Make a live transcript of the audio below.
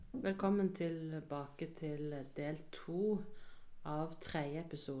velkommen tilbake til del 2 av 3.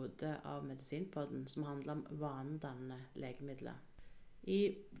 episode av Medisinpodden, som handler om vanedannende legemidler.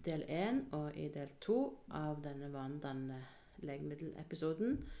 I del 1 og i del 2 av denne vanedannende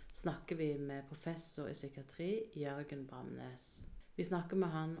legemiddelepisoden snakker vi med professor i psykiatri, Jørgen Bramness. Vi snakker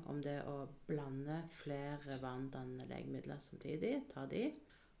med han om det å blande flere vanedannende legemidler samtidig, ta de,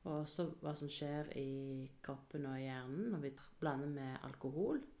 og også hva som skjer i kroppen og i hjernen når vi blander med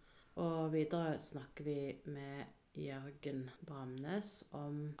alkohol. Og videre snakker vi med Jørgen Bramness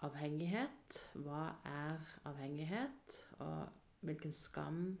om avhengighet. Hva er avhengighet, og hvilken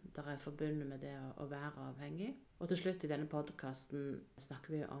skam der er forbundet med det å være avhengig. Og til slutt i denne podcasten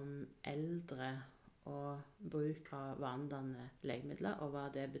snakker vi om eldre og bruk av vanedannende legemidler, og hva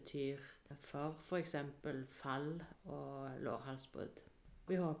det betyr for eksempel fall og lårhalsbrudd.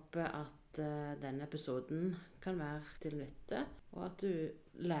 Vi håper at denne episoden kan være til nytte, og at du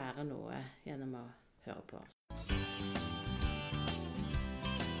lærer noe gjennom å høre på oss.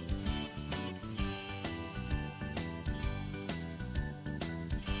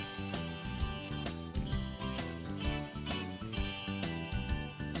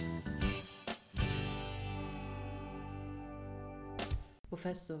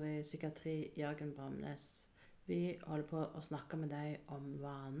 Professor i psykiatri, Jørgen Bramness. Vi holder på å snakke med deg om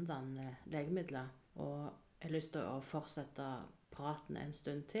vanedannende legemidler, og jeg har lyst til å fortsette praten en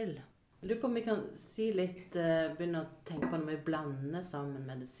stund til. Jeg lurer på om vi kan si litt, begynne å tenke på når vi blander sammen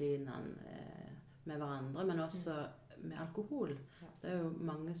medisinene med hverandre, men også med alkohol. Det er jo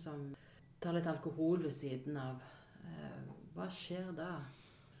mange som tar litt alkohol ved siden av. Hva skjer da?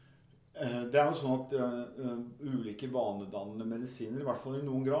 Det er jo sånn at ulike vanedannende medisiner, i hvert fall i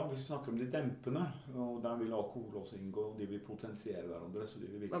noen grad, hvis vi snakker om de dempende, og der vil alkohol også inngå, og de vil potensiere hverandre. Så de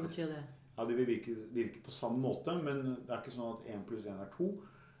vil virke, hva betyr det? Ja, de vil virke på samme måte, men det er ikke sånn at 1 + 1 er 2.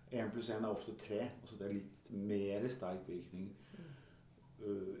 1 + 1 er ofte 3, altså det er litt mer sterk virkning.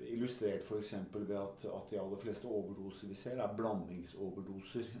 Illustrert for eksempel ved at de aller fleste overdoser vi ser er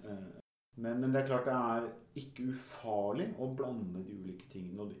blandingsoverdoser. Men det er klart det er ikke ufarlig å blande de ulike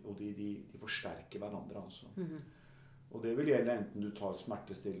tingene, og de forsterker hverandre. Altså. Og det vil gjelde enten du tar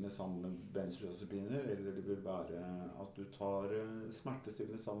smertestillende sammen med benzodiazepiner, eller det vil være at du tar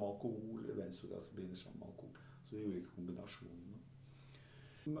smertestillende sammen med alkohol, eller benzodiazepiner sammen med alkohol. Så de ulike kombinasjonene.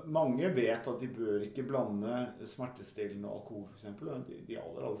 Mange vet at de bør ikke blande smertestillende og alkohol, for eksempel. De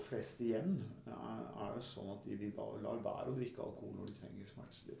aller fleste igjen er jo sånn at de da lar være å drikke alkohol når de trenger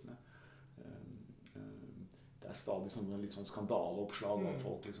smertestillende. Det er stadig litt sånn skandaleoppslag av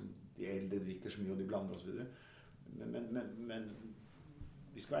folk, liksom, de eldre drikker så mye og de blander og så videre. Men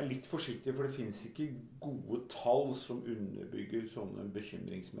vi skal være litt forsiktige, for det finnes ikke gode tall som underbygger sånne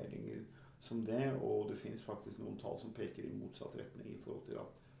bekymringsmeldinger som det, og det finnes faktisk noen tall som peker i motsatt retning i forhold til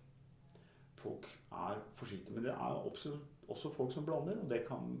at folk er forsiktige. Men det er også folk som blander, og det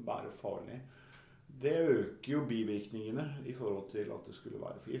kan være farlig. Det øker jo bivirkningene i forhold til at det skulle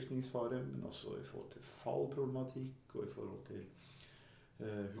være forgiftningsfare, men også i forhold til fallproblematikk og i forhold til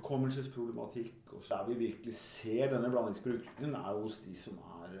hukommelsesproblematikk. Og så der vi virkelig ser denne blandingsbruken er jo hos de som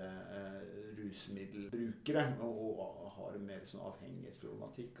er rusmiddelbrukere og har mer sånn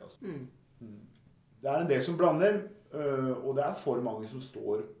avhengighetsproblematikk. Altså. Det er en del som blander, og det er for mange som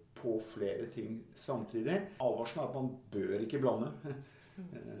står på flere ting samtidig. Advarselen er at man bør ikke blande.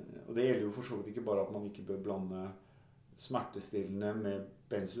 Og det gjelder jo for så vidt ikke bare at man ikke bør blande smertestillende med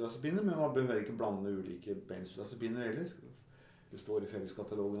benzodiazepiner, men man behøver ikke blande ulike benzodiazepiner heller. Det står i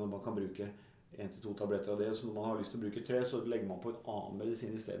felleskatalogen at man kan bruke 1 til 2 tabletter av det, så når man har lyst til å bruke 3, så legger man på en annen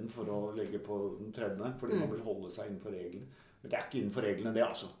medisin i stedet for å legge på den tredje, fordi man vil holde seg innenfor reglene. Men det er ikke innenfor reglene det,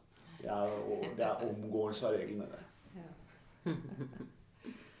 altså. Det er omgåelse av reglene det. Ja.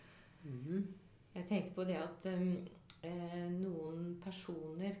 Jeg tenkte på det at noen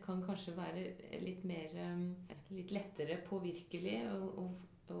personer kan kanskje være litt lettere påvirkelig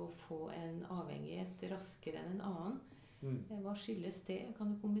og få en avhengighet raskere enn en annen. Hva skyldes det? Kan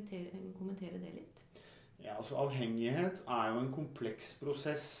du kommentere det litt? Ja, altså avhengighet er jo en kompleks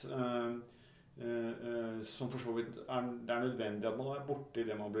prosess som for så vidt det er nødvendig at man er borte i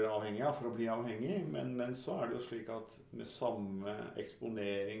det man blir avhengig av for å bli avhengig, men så er det jo slik at med samme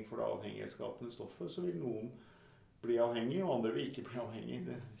eksponering for det avhengighetsskapende stoffet, så vil noen bli avhengig, og andre vil ikke bli avhengig.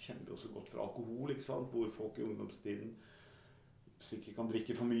 Det kjenner vi også godt fra alkohol, ikke sant? Hvor folk i ungdomstiden sikkert kan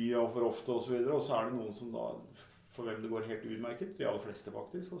drikke for mye og for ofte og så videre, og så er det noen som da, for hvem det går helt utmerket, de aller fleste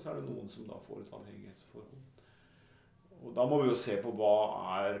faktisk, og så er det noen som da får et avhengighetsforhold. Og da må vi jo se på hva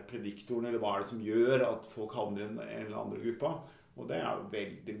er prediktoren, eller hva er det som gjør at folk havner i en eller andre gruppa, og det er jo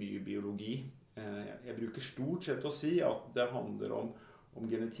veldig mye biologi. Jeg bruker stort sett å si at det handler om om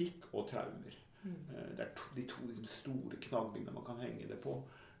genetikk og traumer. Det de to liksom, store knaggene man kan henge det på,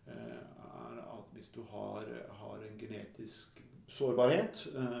 er at hvis du har en genetisk sårbarhet,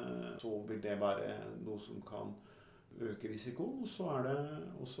 så vil det være noe som kan øke risikoen, og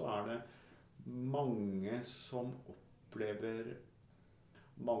så er det mange som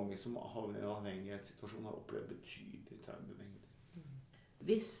havner i en avhengighetssituasjon har opplevd betydelig traumemengder.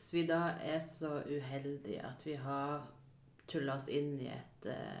 Hvis vi da er så uheldige at vi har tullet oss inn i et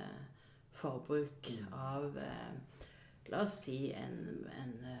forbruk av, la oss si,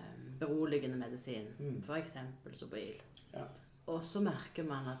 en beroligende medisin, for eksempel Sobril. Ja. Og så merker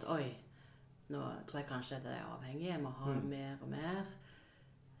man at, oi, nå tror jeg kanskje at jeg er avhengig, jeg må ha mer og mer.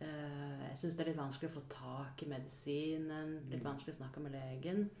 Jeg synes det er litt vanskelig å få tak i medisinen, litt vanskelig å snakke med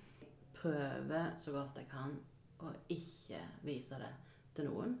legen. Prøve så godt jeg kan å ikke vise det til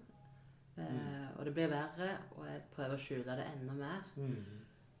noen. Og det blir verre, og jeg prøver å skjule det enda mer.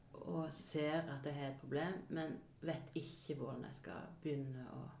 Og ser at jeg har et problem, men vet ikke hvordan jeg skal begynne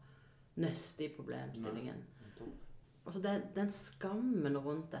å nøste i problemstillingen. Altså den skammen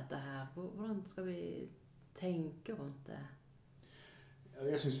rundt dette her, hvordan skal vi tenke rundt det?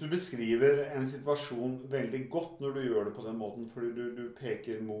 Jeg synes du beskriver en situasjon veldig godt når du gjør det på den måten, fordi du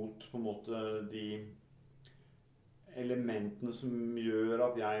peker mot på en måte de elementene som gjør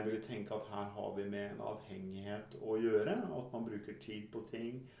at jeg vil tenke at her har vi med en avhengighet å gjøre, at man bruker tid på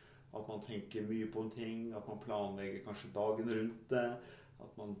ting, at man tenker mye på ting, at man planlegger kanskje dagen rundt det,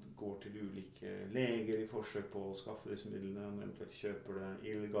 at man går til ulike leger i forsøk på å skaffe disse midlene, man eventuelt kjøper det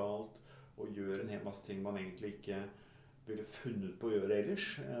illegalt, og gjør en hel masse ting man egentlig ikke ville funnet på å gjøre ellers,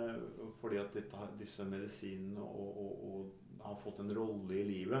 fordi at disse medisinene har fått en rolle i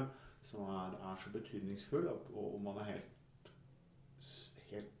livet som er så betydningsfull, og man er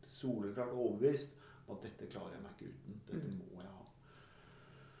helt soleklart overbevist om at dette klarer jeg meg ikke uten, dette må jeg ha.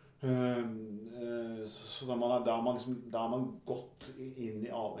 Så da er man gått inn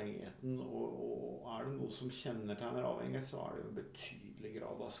i avhengigheten, og er det noe som kjennetegner avhengighet, så er det jo en betydelig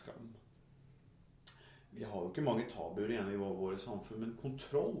grad av skam. Vi har jo ikke mange tabuer igjen i våre samfunn, men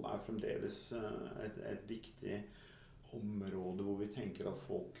kontroll er fremdeles et viktig område hvor vi tenker at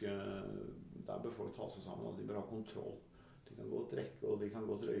der bør folk ta seg sammen, og de bør ha kontroll. De kan godt drikke, og de kan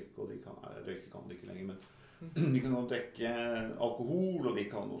godt røyke, og røyke kan de ikke lenger, men de kan godt drikke alkohol, og de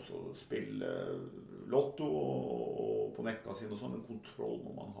kan også spille lotto og på nettkasino og sånn, men kontroll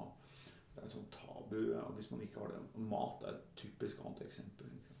må man ha. Det er et sånt tabu, hvis man ikke har det. Mat er et typisk annet eksempel.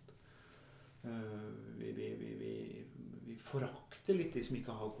 Vi forakter litt de som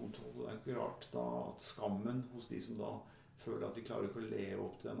ikke har kontroll. Det er ikke rart da at skammen hos de som da føler at de klarer ikke å leve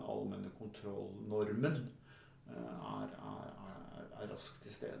opp til den allmenne kontrollnormen er raskt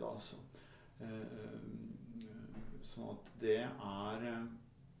til stede, altså. Sånn at det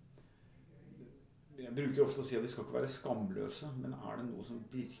jeg bruker ofte å si at vi skal ikke være skamløse, men er det noe som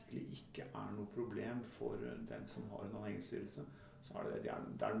virkelig ikke er noe problem for den som har en avhengighetslidelse, så er det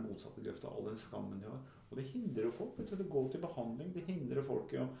den motsatte grøfta av all den skammen de har. Og det hindrer folk til å gå til behandling, det hindrer folk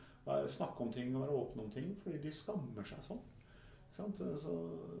i å snakke om ting og være åpne om ting, fordi de skammer seg sånn. Så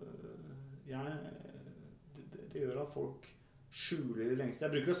det gjør at folk skjuler det lengste.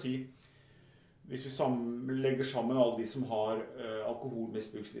 Jeg bruker å si, hvis vi legger sammen alle de som har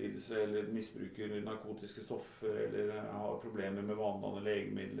alkoholmisbrukslidelse, eller misbruker narkotiske stoffer, eller har problemer med vanedannende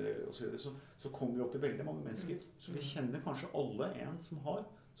legemidler, og så kommer vi opp i veldig mange mennesker. Så vi kjenner kanskje alle en som har,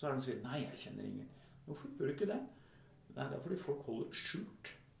 så er det å si, nei, jeg kjenner ingen. Hvorfor gjør du ikke det? Nei, det er fordi folk holder skjult.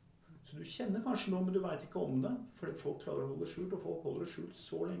 Så du kjenner kanskje noe, men du vet ikke om det, fordi folk klarer å holde skjult, og folk holder det skjult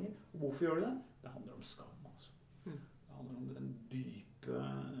så lenge. Og hvorfor gjør de det? Det handler om skam, altså. Det handler om den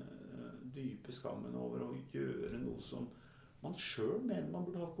dype skammen over å gjøre noe som man selv mener man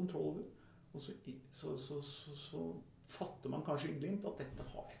burde ha kontroll over. Og så fatter man kanskje i glimt at dette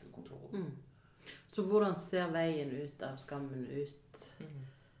har jeg ikke kontroll over. Så hvordan ser veien ut av skammen ut?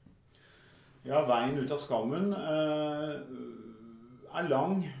 Ja, veien ut av skammen er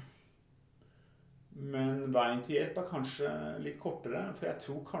lang, men veien til hjelp er kanskje litt kortere, for jeg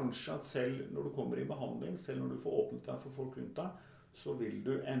tror kanskje at selv når du kommer i behandling, selv når du får åpnet deg for folk rundt deg, så vil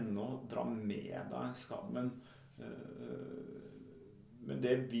du ennå dra med deg skammen. Men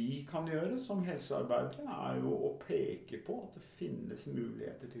det vi kan gjøre som helsearbeidere er jo å peke på at det finnes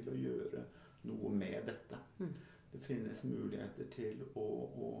muligheter til å gjøre noe med dette. Det finnes muligheter til å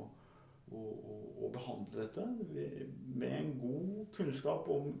behandle dette med en god kunnskap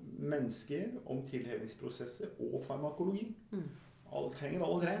om mennesker, om tilhelingsprosesser og farmakologi. Trenger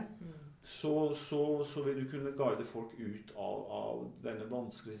alle tre. Så vil du kunne guide folk ut av denne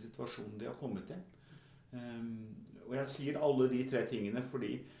vanskelige situasjonen de har kommet til. og jeg sier alle de 3 tingene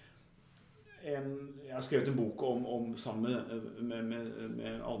fordi jeg har skrevet en bok om sammen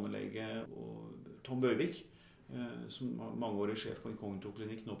med allmennlege og Tom Bøyvik, som var mangeårig sjef på en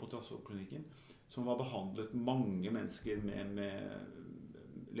kognitoklinikk, nå på Trassholklinikken, som har behandlet mange mennesker med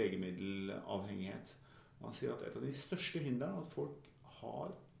legemiddelavhengighet. Og han sier at et av de største hindrene er at folk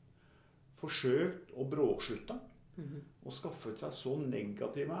har forsøkt å bråslutte og skaffet seg så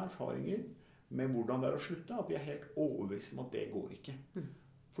negative erfaringer med hvordan det er å slutte, at de er helt overbevist om at det går ikke.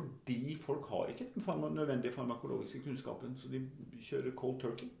 Fordi folk har ikke den nødvendige farmakologiske kunnskapen, så de kjører cold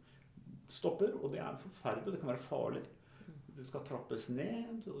turkey, stopper, og det er forferdelig, det kan være farlig. Det skal trappes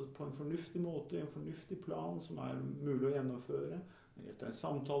ned på en fornuftig måte, i en fornuftig plan som er mulig å gjennomføre, etter en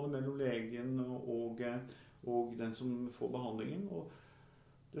samtale mellom legen og den som får behandlingen. Og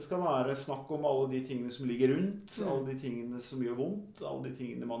det skal være snakk om alle de tingene som ligger rundt, alle de tingene som gjør vondt, alle de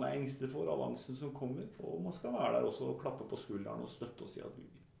tingene man er engstelig for, all angsten som kommer. Og man skal være der også og klappe på skulderen og støtte og si at vi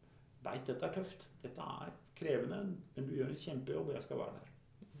vet dette er tøft, dette er krevende, men du gjør en kjempejobb og jeg skal være der.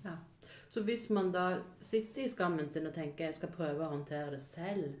 Ja. Så hvis man da sitter i skammen sin og tenker jeg skal prøve å håndtere det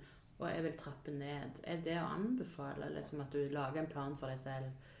selv, og jeg vil trappe ned, er det å anbefale liksom at du lager en plan for deg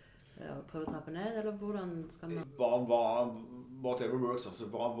selv? Og prøve å trappe ned, eller hvordan skal man... Whatever works, altså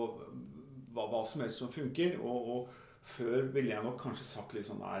hva som helst som funker, og før ville jeg nok kanskje sagt litt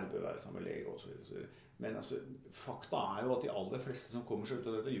sånn, det bør være sammen med lege og så videre. Men altså, fakta er jo at de aller fleste som kommer seg ut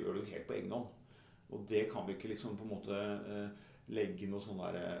av dette, gjør det jo helt på egen hånd. Og det kan vi ikke liksom på en måte legge noe sånn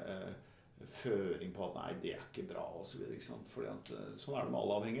der føring på at nei, det er ikke bra og så videre, ikke sant? Fordi at sånn er det med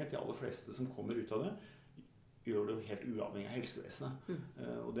all avhengighet. De aller fleste som kommer ut av det, gjør det jo helt uavhengig av helsevesenet.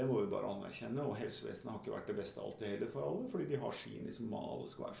 Og det må vi bare anerkjenne, og helsevesenet har ikke vært det beste alltid heller for alle, fordi de har sin liksom mal,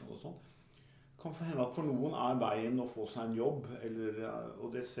 det skal være sånn og sånn. Det kan hende at for noen er veien å få seg en jobb, og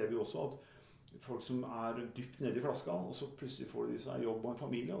det ser vi også at folk som er dypt nede i flaska, og så plutselig får de seg jobb og en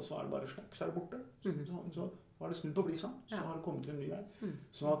familie, og så er det bare slokk, så er det borte. Så har det snudd på flisa, så har det kommet til en ny vei.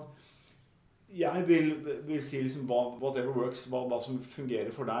 Sånn at jeg vil si liksom, whatever works, hva som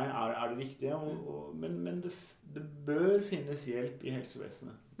fungerer for deg, er det riktige, men det bør finnes hjelp i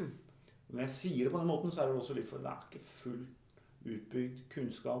helsevesenet. Når jeg sier det på den måten, så er det også litt for det er ikke fullt utbygd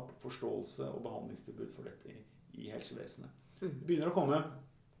kunnskap, forståelse og behandlingstilbud for dette i helsevesenet. Det begynner å komme.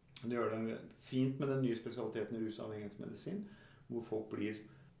 Det gjør det fint med den nye spesialiteten i rusavhengighetsmedisin, hvor folk blir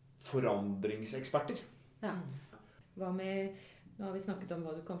forandringseksperter. Ja. Hva med, nå har vi snakket om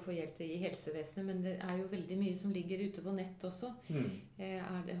hva du kan få hjelp til i helsevesenet, men det er jo veldig mye som ligger ute på nett også.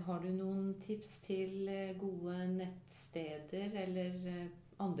 Har du noen tips til gode nettsteder, eller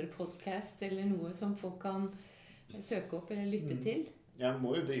andre podcast, eller noe som folk kan søke opp eller lytte til? Jeg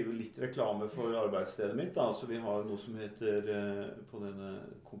må jo drive litt reklame for arbeidsstedet mitt. Da. Altså, vi har noe som heter, på denne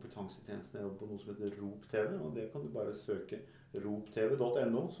kompetansetjenesten, på noe som heter ROP-TV, og det kan du bare søke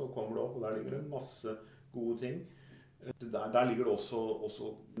roptv.no, så kommer det opp, og der ligger det masse gode ting. Der ligger det også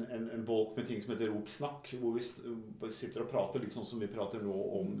en bolk med ting som heter ROP-snakk, hvor vi sitter og prater litt sånn som vi prater nå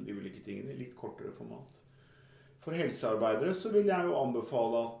om de ulike tingene, i litt kortere format. For helsearbeidere så vil jeg jo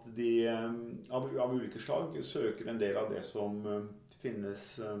anbefale at de av ulike slag søker en del av det som finnes,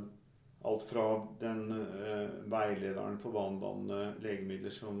 alt fra den veilederen for vanedannende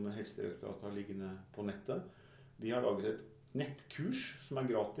legemidler som Helsedirektoratet har liggende på nettet. Vi har laget et nettkurs som er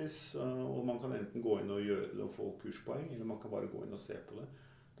gratis, og man kan enten gå inn og gjøre det og få kurspoeng, eller man kan bare gå inn og se på det.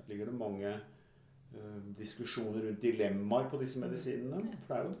 Der ligger det mange diskusjoner rundt dilemmaer på disse medisinene.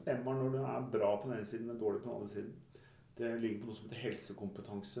 For det er jo dilemmaer når det er bra på den ene siden, men dårlig på den andre siden. Det ligger på noe som heter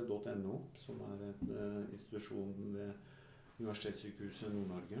helsekompetanse.no, som er en institusjon ved Universitetssykehuset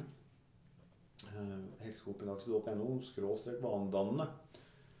Nord-Norge. Helsekompetanse.no /vanedannende.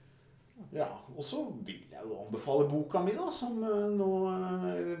 Ja, og så vil jeg jo anbefale boka mi da,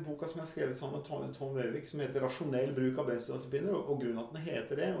 boka som jeg har skrevet sammen med Tom Bøyvik, som heter Rasjonell bruk av benzodiazepiner, og grunnen at den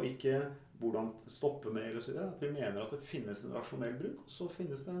heter det, og ikke hvordan stoppe med, eller så videre, at vi mener at det finnes en rasjonell bruk, og så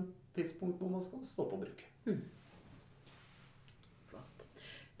finnes det en tidspunkt hvor man skal stoppe å bruke. Flott.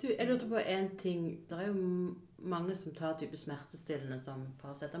 Du, jeg lurte på en ting. Det er jo mange som tar type smertestillende som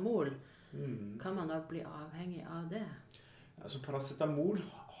paracetamol. Kan man da bli avhengig av det? Altså, paracetamol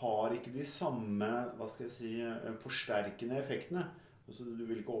har ikke de samme, forsterkende effektene. Altså, du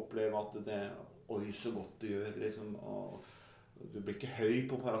vil ikke oppleve at det, oi, så godt det gjør, liksom, du blir ikke høy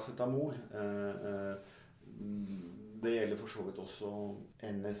på paracetamol. Det gjelder for så vidt også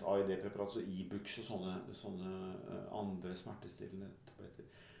NSAID-preparat, altså Ibux og sånne andre smertestillende tabletter.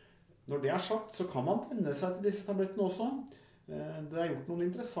 Når det er sagt, så kan man venne seg til disse tablettene også. Det er gjort noen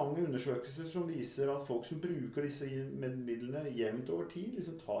interessante undersøkelser som viser at folk som bruker disse midlene jevnt over tid,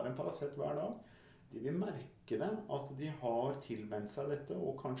 liksom tar en Paracet hver dag, de vil merke det, at de har tilvendt seg dette,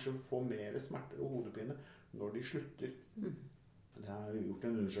 og kanskje få mer smerter og hodepine når de slutter. Det er gjort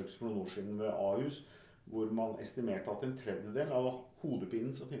en undersøkelse for noen år siden ved Ahus, hvor man estimerte at en tredjedel av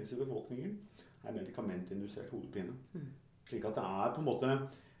hodepinen som finnes i befolkningen, er medikamentindusert hodepine. Slik at det er på en måte,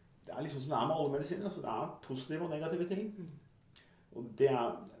 det er liksom som det er med alle medisiner, altså det er positive og negative ting. Og det er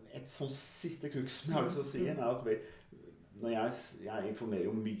et sånt siste krux som jeg har lyst til å si, er at når jeg informerer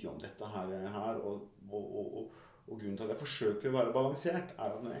jo mye om dette her og grunnen til at jeg forsøker å være balansert, er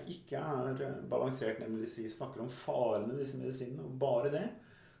at når jeg ikke er balansert, nemlig snakker om farene ved disse medisinene, og bare det,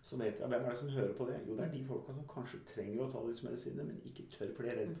 så vet jeg hvem er det som hører på det. Jo, det er de folka som kanskje trenger å ta disse medisinene, men ikke tør, for de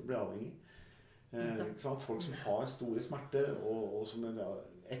er redd for å bli avhengig. Ikke sant? Folk som har store smerter, og som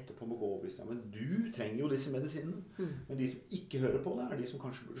etterpå må gå over i stedet. Men du trenger jo disse medisinene. Men de som ikke hører på det, er de som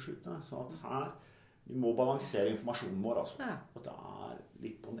kanskje burde slutte. Så at her, vi må balansere informasjonen vår, altså. At det er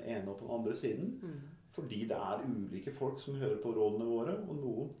litt på den ene og på den andre siden. Fordi det er ulike folk som hører på rådene våre, og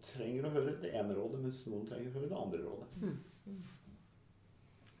noen trenger å høre det ene rådet, mens noen trenger å høre det andre rådet.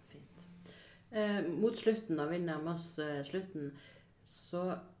 Fint. Mot slutten, da vi nærmer oss slutten, så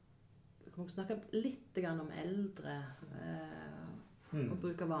kan vi snakke litt om eldre og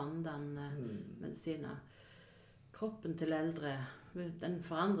bruk av vanedannende medisiner. Kroppen til eldre, den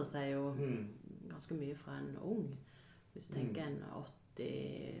forandrer seg jo ganske mye fra en ung. Hvis du tenker en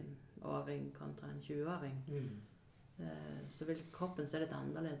 80-åring kontra en 20-åring, så vil kroppen se litt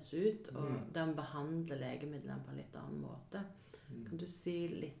annerledes ut, og den behandler legemidlene på en litt annen måte. Kan du si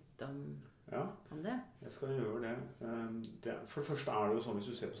litt om det? Jeg skal gjøre det. For det første er det jo sånn, hvis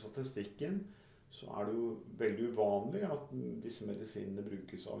du ser på statistikken, så er det jo veldig uvanlig at disse medisinene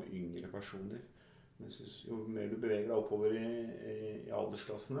brukes av yngre personer. Men jo mer du beveger deg oppover i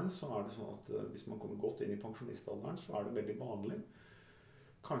aldersklassene, så er det sånn at hvis man kommer godt inn i pensjonistalderen, så er det veldig vanlig.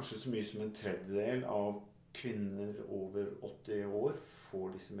 Kanskje så mye som en tredjedel av kvinner over 80 år får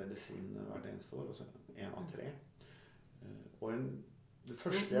disse medisinene hvert eneste år, altså 1 av 3. Og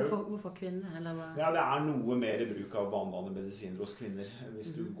Hvorfor kvinner? Eller hva? Ja, det er noe mer bruk av vanedannende medisiner hos kvinner. Hvis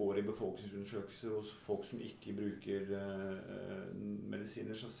du går i befolkningsundersøkelser hos folk som ikke bruker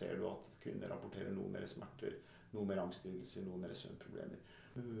medisiner, så ser du at kvinner rapporterer noe mer smerter, noe mer angstlidelse, noe mer søvnproblemer.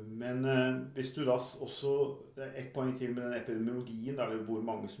 Men hvis du da også, et poeng til med den epidemiologien, eller hvor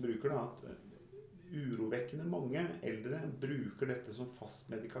mange som bruker det, at urovekkende mange eldre bruker dette som fast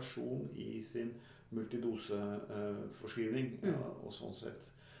medikasjon i sin multidoseforskrivning, og sånn sett,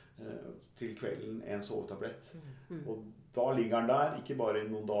 til kvelden en sovetablett. Og da ligger den der, ikke bare i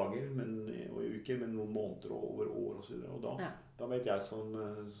noen dager og uker, men noen måneder og over år og så videre. Og da vet jeg som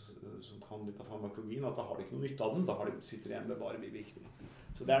kan litt av farmakologien, at da har de ikke noe nytte av den, da sitter de igjen med bare bivirkninger.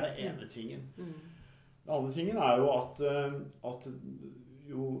 Så det er den ene tingen. Den andre tingen er jo at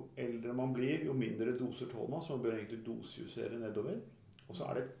jo eldre man blir, jo mindre doser tåler man, så man bør egentlig dosjustere nedover. Og så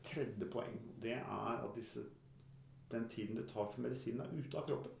er det et tredje poeng. Det er at den tiden det tar for medisinen er ute av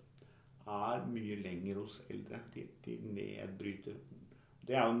kroppen, er mye lenger hos eldre. De nedbryter.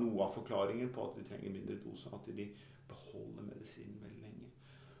 Det er jo noe av forklaringen på at de trenger mindre dose, at de beholder medisinen veldig lenge.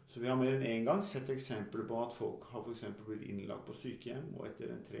 Så vi har mer enn en gang sett eksempler på at folk har for eksempel blitt innlagt på sykehjem, og etter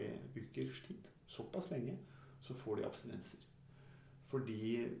en 3 ukers tid, såpass lenge, så får de abstinenser. Fordi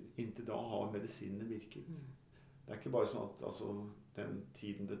inntil da har medisinene virket. Det er ikke bare sånn at den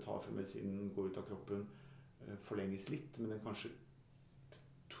tiden det tar for medisinen går ut av kroppen forlenges litt, men den kanskje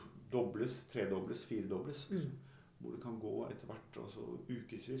dobles, tredobles, firedobles, hvor det kan gå etter hvert, altså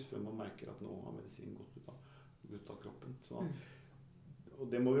ukesvis, før man merker at nå har medisinen gått ut av kroppen. Så, og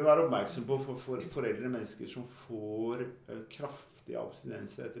det må vi være oppmerksom på for eldre mennesker som får kraftige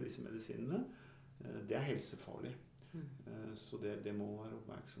abstinenser etter disse medisinene. Det er helsefarlig. Så det må være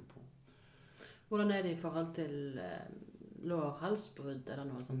oppmerksom på. Hvordan er det i forhold til lårhalsbrudd? Er det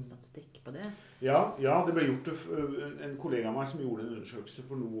noen sånn statistikk på det? Ja, det ble gjort en kollega av meg som gjorde en undersøkelse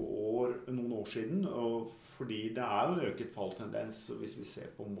for noen år siden, og fordi det er jo en øket falltendens, hvis vi ser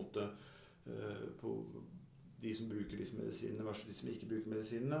på en måte på de som bruker disse medisinene versus de som ikke bruker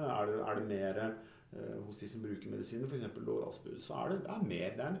medisinene, er det mer hos de som bruker medisinene, for eksempel lårhalsbrudd, så er det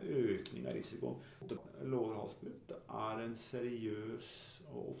er en økning av risikoen. Lårhalsbrudd er en seriøs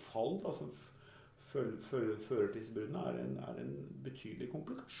og fall, altså fører til disse bruddene, er en betydelig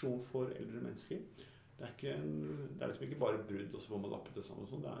komplikasjon for eldre mennesker. Det er liksom ikke bare brudd, og så får man lappe det sammen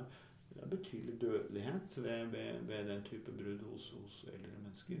og sånn. Det er betydelig dødelighet ved den type brudd hos eldre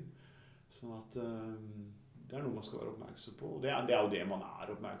mennesker. Sånn at det er noe man skal være oppmerksom på. Og det er jo det man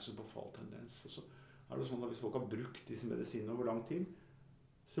er oppmerksom på, falltendens. Og så er det sånn at hvis folk har brukt disse medisinene over lang tid,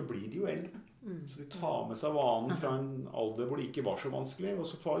 så blir de jo eldre. Så de tar med seg vanen fra en alder hvor det ikke var så vanskelig og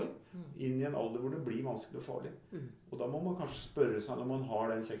så farlig, inn i en alder hvor det blir vanskelig og farlig. Og da må man kanskje spørre seg, når man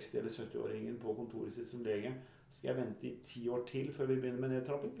har den 60- eller 70-åringen på kontoret sitt som lege, skal jeg vente i 10 år til før vi begynner med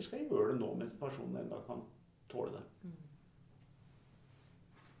nedtrapping, eller skal jeg gjøre det nå mens personen enda kan tåle det?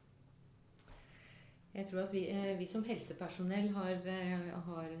 Jeg tror at vi som helsepersonell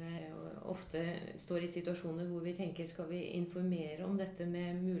ofte står i situasjoner hvor vi tenker, skal vi informere om dette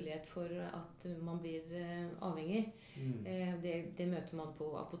med mulighet for at man blir avhengig? Det møter man på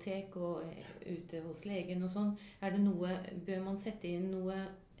apotek og ute hos legen og sånn. Bør man sette inn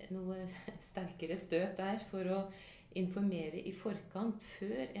noe sterkere støt der for å informere i forkant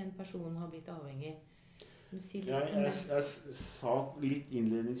før en person har blitt avhengig? Jeg sa litt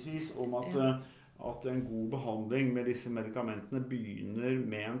innledningsvis om at en god behandling med disse medikamentene begynner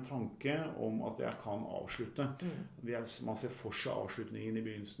med en tanke om at jeg kan avslutte. Man ser for seg avslutningen i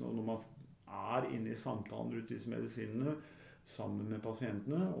begynnelsen, og når man inne i samtalen rundt disse medisinene sammen med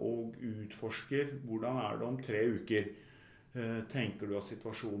pasientene og utforsker hvordan det om 3 uker. Tenker du at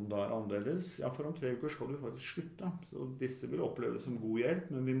situasjonen da annerledes? Ja, for om 3 uker skal du faktisk slutte. Så disse vil oppleves som god hjelp,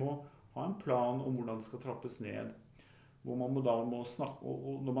 men vi må ha en plan om hvordan det skal trappes ned. Hvor man må snakke,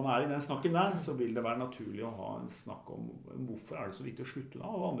 og når man i den snakken der, så vil det være naturlig å ha en snakk om hvorfor det så viktig å slutte da.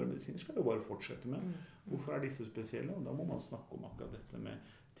 Alle andre medisiner skal jo bare fortsette med. Hvorfor disse spesielle? Og da må man snakke om akkurat dette med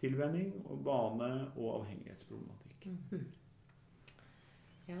tilvenning, og vane og avhengighetsproblematikk.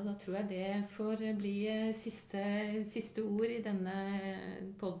 Ja, da tror jeg det får bli siste ord i denne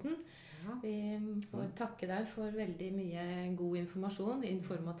podden. Vi får takke deg for veldig mye god informasjon,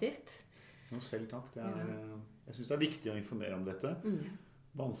 informativt. Selv takk. Jeg synes det er viktig å informere om dette.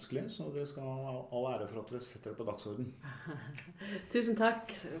 Vanskelig, så dere skal ha all ære for at dere setter det på dagsorden. Tusen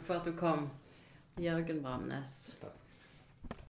takk for at du kom, Jørgen Bramness. Takk.